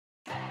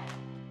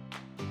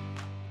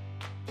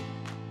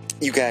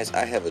You guys,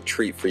 I have a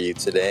treat for you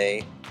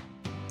today.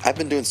 I've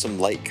been doing some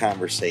light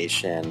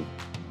conversation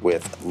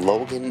with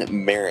Logan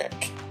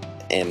Merrick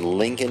in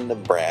Lincoln,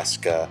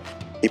 Nebraska.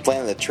 He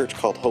planted a church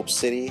called Hope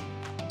City.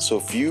 So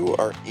if you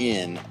are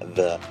in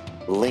the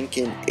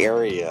Lincoln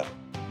area,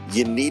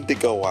 you need to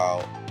go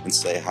out and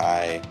say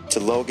hi to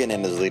Logan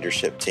and his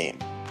leadership team.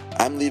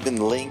 I'm leaving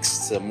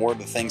links to more of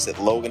the things that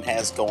Logan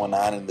has going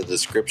on in the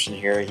description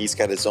here. He's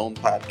got his own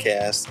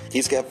podcast.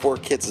 He's got 4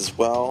 kids as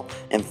well,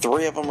 and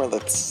 3 of them are the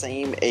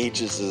same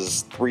ages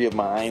as 3 of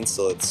mine,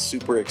 so it's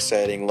super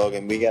exciting.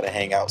 Logan, we got to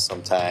hang out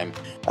sometime.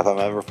 If I'm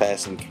ever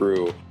passing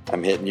through,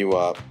 I'm hitting you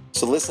up.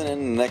 So listen in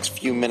the next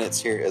few minutes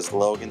here as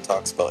Logan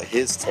talks about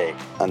his take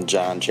on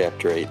John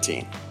chapter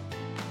 18.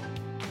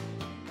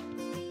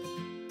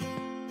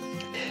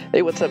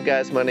 Hey, what's up,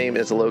 guys? My name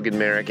is Logan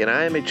Merrick, and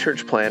I am a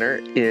church planner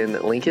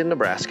in Lincoln,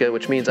 Nebraska,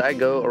 which means I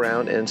go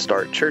around and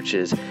start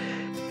churches.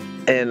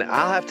 And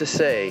I'll have to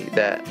say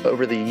that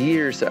over the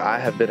years that I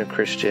have been a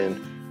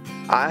Christian,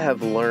 I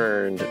have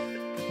learned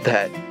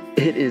that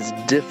it is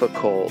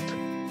difficult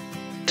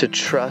to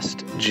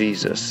trust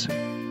Jesus.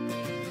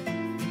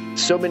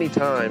 So many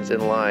times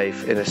in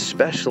life, and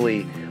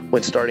especially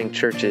when starting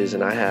churches,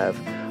 and I have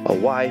a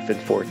wife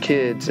and 4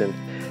 kids, and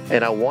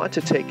I want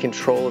to take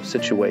control of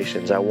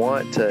situations. I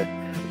want to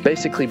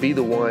basically be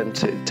the one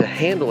to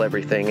handle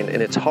everything. And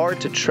it's hard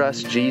to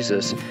trust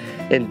Jesus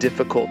in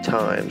difficult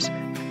times.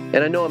 And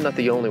I know I'm not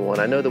the only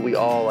one. I know that we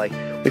all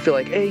we feel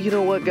like, hey, you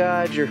know what,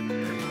 God,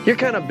 you're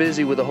kind of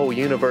busy with the whole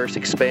universe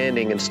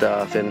expanding and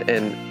stuff.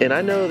 And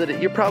I know that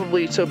you're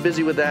probably so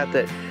busy with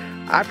that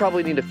I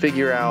probably need to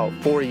figure out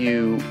for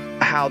you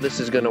how this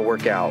is going to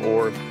work out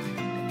or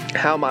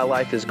how my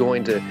life is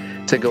going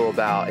to go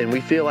about. And we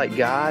feel like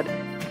God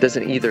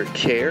doesn't either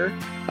care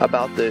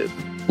about the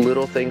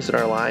little things in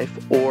our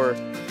life or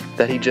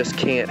that he just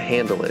can't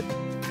handle it,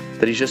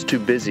 that he's just too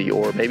busy,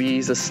 or maybe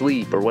he's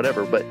asleep or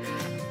whatever. But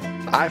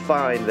I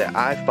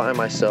find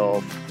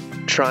myself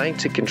trying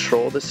to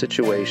control the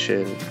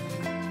situation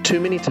too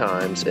many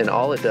times, and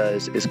all it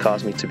does is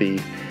cause me to be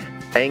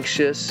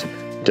anxious,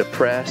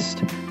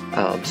 depressed,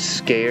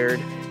 scared,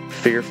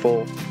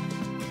 fearful,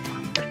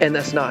 and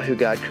that's not who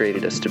God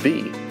created us to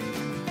be.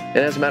 And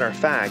as a matter of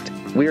fact,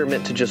 we are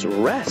meant to just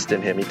rest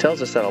in him. He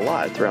tells us that a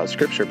lot throughout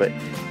Scripture. But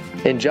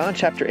in John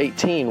chapter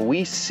 18,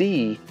 we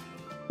see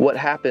what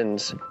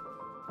happens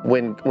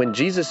when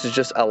Jesus is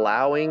just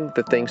allowing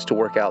the things to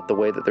work out the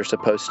way that they're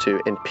supposed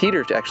to. And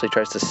Peter actually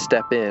tries to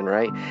step in,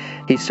 right?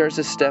 He starts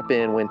to step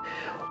in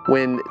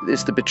when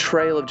it's the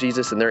betrayal of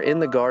Jesus and they're in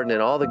the garden and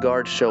all the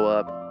guards show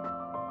up.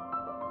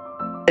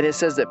 And it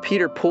says that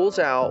Peter pulls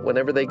out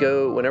whenever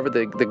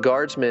the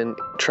guardsmen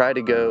try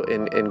to go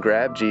and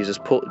grab Jesus.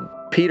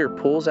 Peter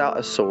pulls out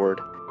a sword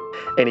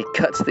and he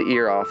cuts the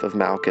ear off of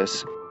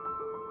Malchus.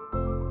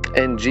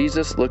 And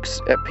Jesus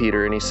looks at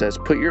Peter and he says,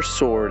 "Put your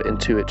sword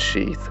into its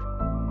sheath.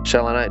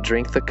 Shall I not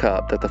drink the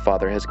cup that the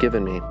Father has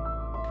given me?"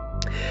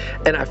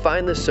 And I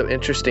find this so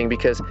interesting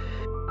because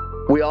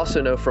we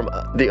also know from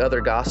the other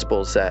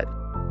Gospels that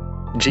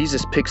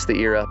Jesus picks the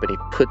ear up and he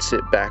puts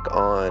it back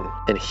on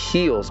and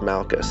heals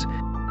Malchus.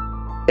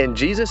 And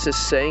Jesus is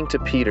saying to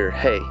Peter,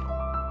 hey,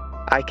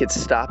 I could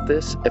stop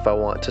this if I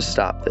want to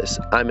stop this.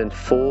 I'm in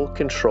full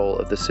control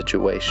of the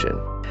situation.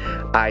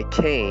 I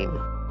came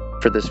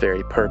for this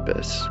very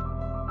purpose.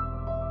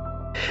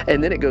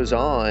 And then it goes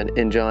on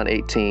in John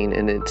 18,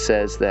 and it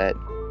says that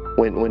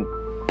when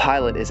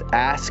Pilate is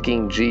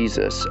asking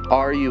Jesus,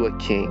 "Are you a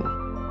king?"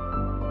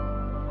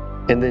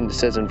 And then it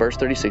says in verse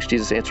 36,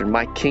 Jesus answered,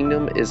 "My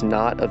kingdom is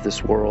not of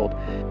this world.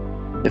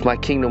 If my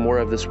kingdom were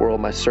of this world,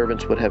 my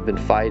servants would have been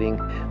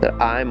fighting that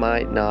I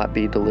might not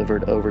be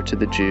delivered over to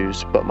the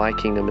Jews, but my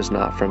kingdom is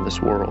not from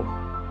this world."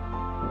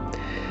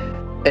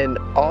 And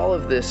all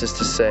of this is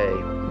to say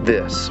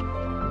this: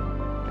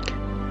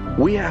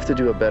 we have to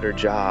do a better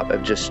job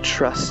of just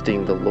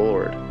trusting the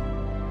Lord.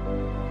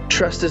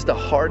 Trust is the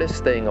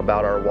hardest thing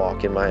about our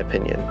walk, in my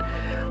opinion,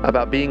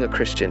 about being a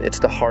Christian. It's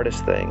the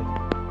hardest thing.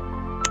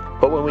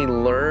 But when we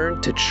learn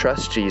to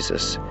trust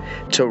Jesus,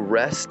 to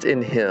rest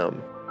in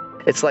him,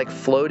 it's like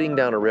floating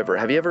down a river.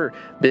 Have you ever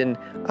been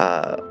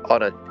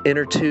on an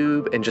inner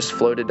tube and just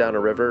floated down a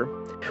river?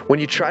 When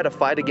you try to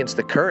fight against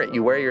the current,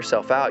 you wear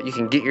yourself out. You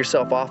can get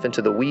yourself off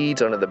into the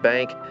weeds, onto the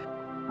bank.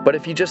 But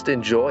if you just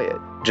enjoy it,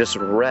 just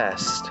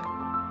rest,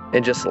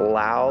 and just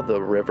allow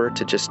the river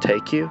to just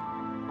take you,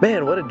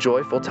 man, what a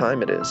joyful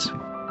time it is.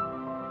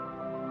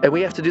 And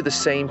we have to do the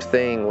same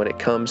thing when it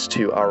comes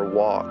to our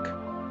walk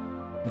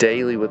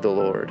daily with the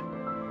Lord.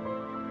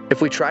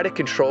 If we try to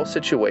control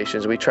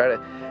situations, we try to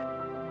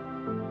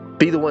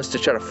be the ones to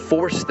try to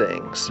force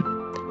things,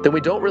 then we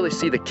don't really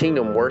see the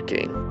kingdom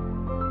working.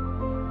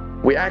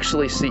 We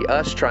actually see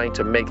us trying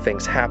to make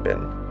things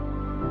happen.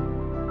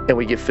 And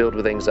we get filled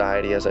with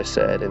anxiety, as I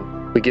said,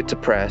 and we get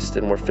depressed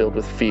and we're filled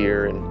with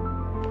fear.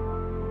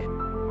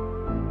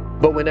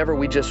 But whenever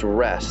we just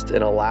rest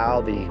and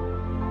allow the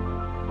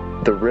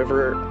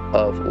river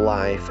of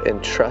life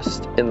and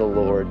trust in the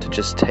Lord to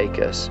just take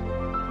us,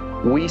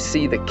 we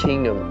see the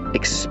kingdom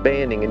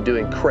expanding and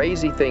doing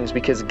crazy things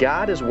because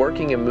God is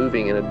working and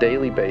moving on a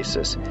daily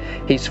basis.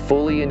 He's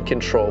fully in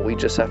control. We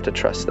just have to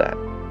trust that.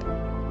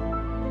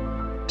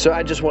 So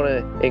I just want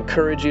to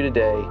encourage you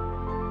today,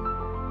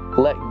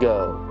 let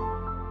go.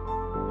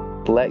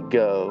 Let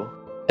go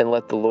and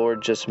let the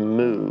Lord just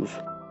move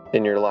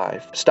in your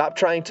life. Stop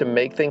trying to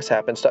make things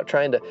happen. Stop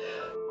trying to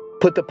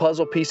put the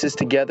puzzle pieces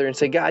together and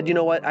say, God, you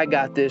know what? I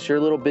got this. You're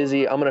a little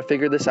busy. I'm going to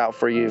figure this out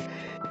for you.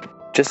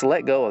 Just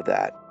let go of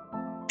that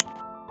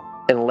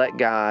and let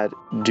God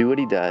do what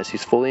He does.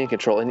 He's fully in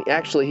control. And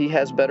actually, He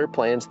has better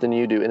plans than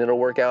you do, and it'll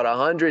work out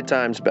 100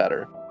 times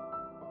better.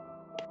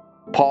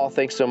 Paul,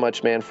 thanks so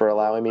much, man, for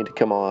allowing me to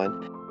come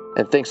on.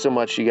 And thanks so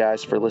much, you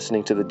guys, for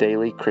listening to the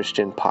Daily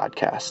Christian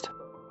Podcast.